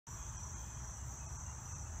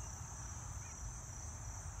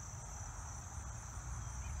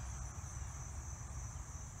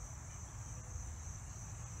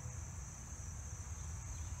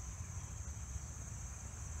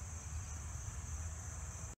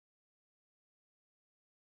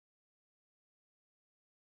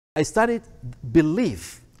I started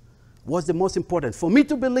belief was the most important. For me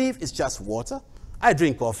to believe it's just water. I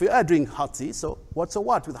drink coffee, I drink hot tea, so what's a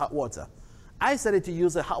what with hot water? I started to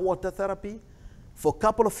use a hot water therapy. For a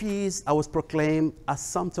couple of years, I was proclaimed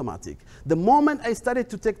asymptomatic. The moment I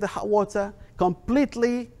started to take the hot water,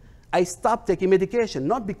 completely, I stopped taking medication.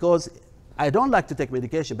 Not because I don't like to take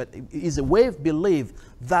medication, but it is a way of belief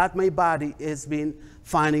that my body has been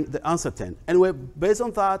finding the uncertain. Anyway, based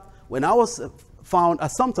on that, when I was found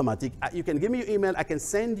asymptomatic, you can give me your email, I can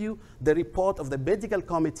send you the report of the medical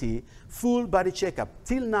committee, full body checkup.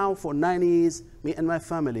 Till now, for 9 years, me and my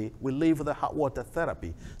family, we live with the hot water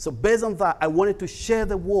therapy. So based on that, I wanted to share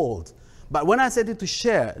the world. But when I said it to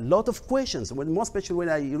share, a lot of questions, more especially when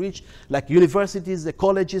I reach like universities, the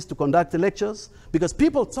colleges to conduct the lectures, because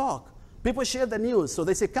people talk, people share the news. So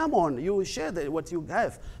they say, come on, you share what you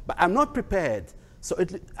have. But I'm not prepared. So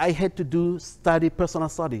I had to do personal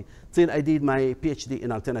study, till I did my PhD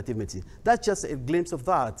in alternative medicine. That's just a glimpse of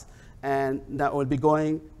that. And now I'll be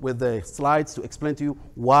going with the slides to explain to you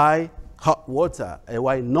why hot water, and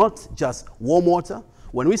why not just warm water.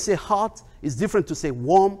 When we say hot, it's different to say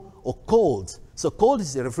warm or cold. So cold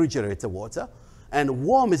is the refrigerator water, and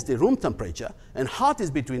warm is the room temperature, and hot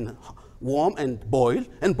is between warm and boil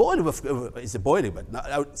is a boiling. But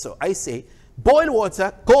now, so I say boiled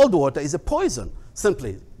water, cold water is a poison.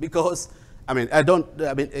 Simply because,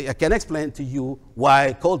 I can explain to you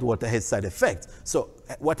why cold water has side effects. So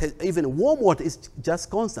even warm water is just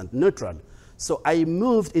constant, neutral. So I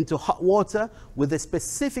moved into hot water with a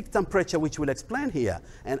specific temperature, which we'll explain here.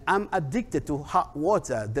 And I'm addicted to hot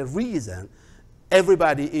water. The reason,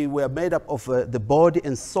 everybody, we're made up of the body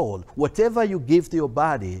and soul. Whatever you give to your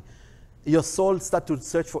body, your soul starts to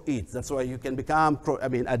search for it. That's why you can become,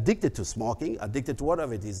 addicted to smoking, addicted to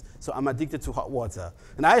whatever it is. So I'm addicted to hot water.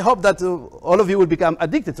 And I hope that all of you will become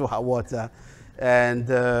addicted to hot water.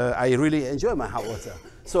 And I really enjoy my hot water.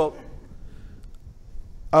 So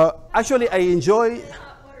actually, I enjoy...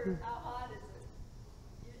 Hot water, how hot is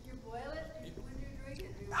it? You boil it when you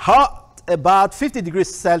drink it? Hot, about 50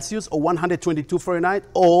 degrees Celsius or 122 Fahrenheit,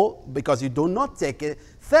 or because you do not take a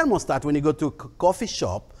thermostat when you go to a coffee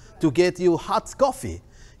shop, to get you hot coffee.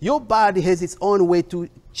 Your body has its own way to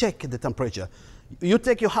check the temperature. You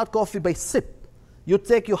take your hot coffee by sip. You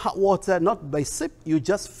take your hot water not by sip, you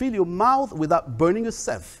just fill your mouth without burning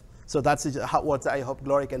yourself. So that's hot water. I hope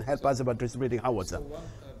Gloria can help us about distributing hot water. So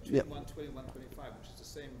between 120 and 125, which is the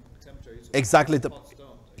same temperature. Exactly. Hot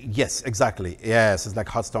stone. Yes, exactly. Yes, it's like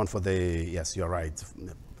hot stone for the, yes, you're right.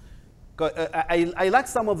 I like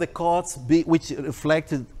some of the quotes which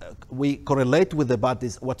reflect, we correlate with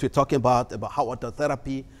what we're talking about hot water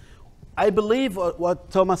therapy. I believe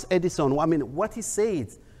what Thomas Edison, what he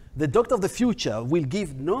said, the doctor of the future will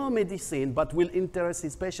give no medicine, but will interest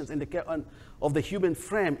his patients in the care of the human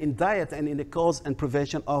frame, in diet and in the cause and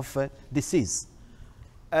prevention of disease.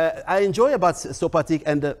 I enjoy about osteopathic,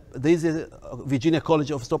 and this is Virginia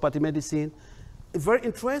College of Osteopathic Medicine. Very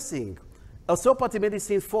interesting. Osteopathic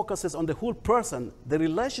medicine focuses on the whole person, the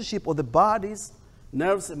relationship of the body's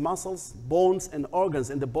nerves, muscles, bones, and organs,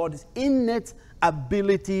 and the body's innate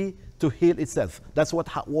ability to heal itself. That's what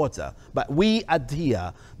hot water. But we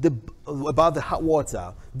adhere about the hot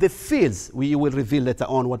water. The fields, we will reveal later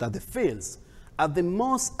on what are the fields, are the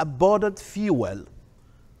most abundant fuel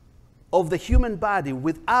of the human body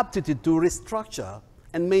with aptitude to restructure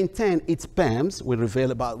and maintain its PAMs. We'll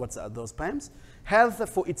reveal about what are those PAMs. Health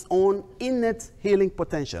for its own innate healing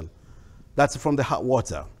potential. That's from the hot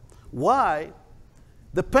water. Why?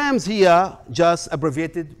 The PAMs here just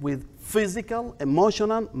abbreviated with physical,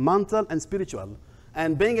 emotional, mental, and spiritual.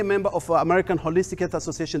 And being a member of American Holistic Health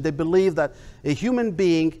Association, they believe that a human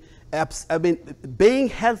being, being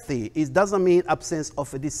healthy doesn't mean absence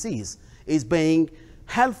of a disease. It's being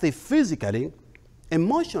healthy physically,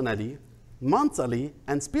 emotionally, mentally,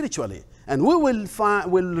 and spiritually. And we will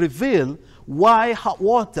reveal why hot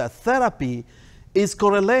water therapy is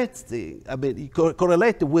correlated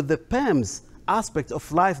with the PAMS aspect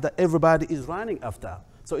of life that everybody is running after.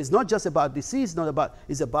 So it's not just about disease,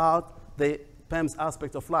 it's about the PAMS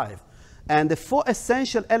aspect of life. And the 4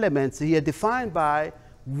 essential elements here defined by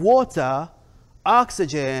water,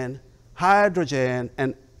 oxygen, hydrogen,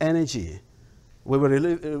 and energy. We will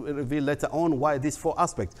reveal later on why these 4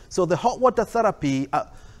 aspects. So the hot water therapy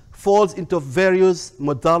falls into various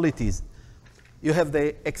modalities. You have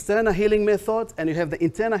the external healing method, and you have the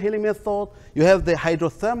internal healing method. You have the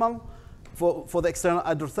hydrothermal. For the external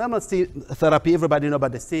hydrothermal therapy, everybody knows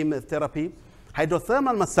about the steam therapy.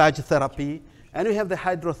 Hydrothermal massage therapy, and you have the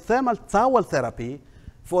hydrothermal towel therapy.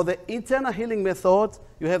 For the internal healing method,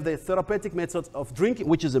 you have the therapeutic method of drinking,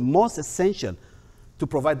 which is the most essential to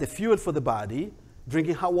provide the fuel for the body,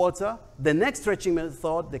 drinking hot water. The next stretching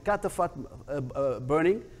method, the cataphat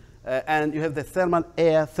burning, and you have the thermal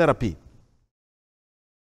air therapy.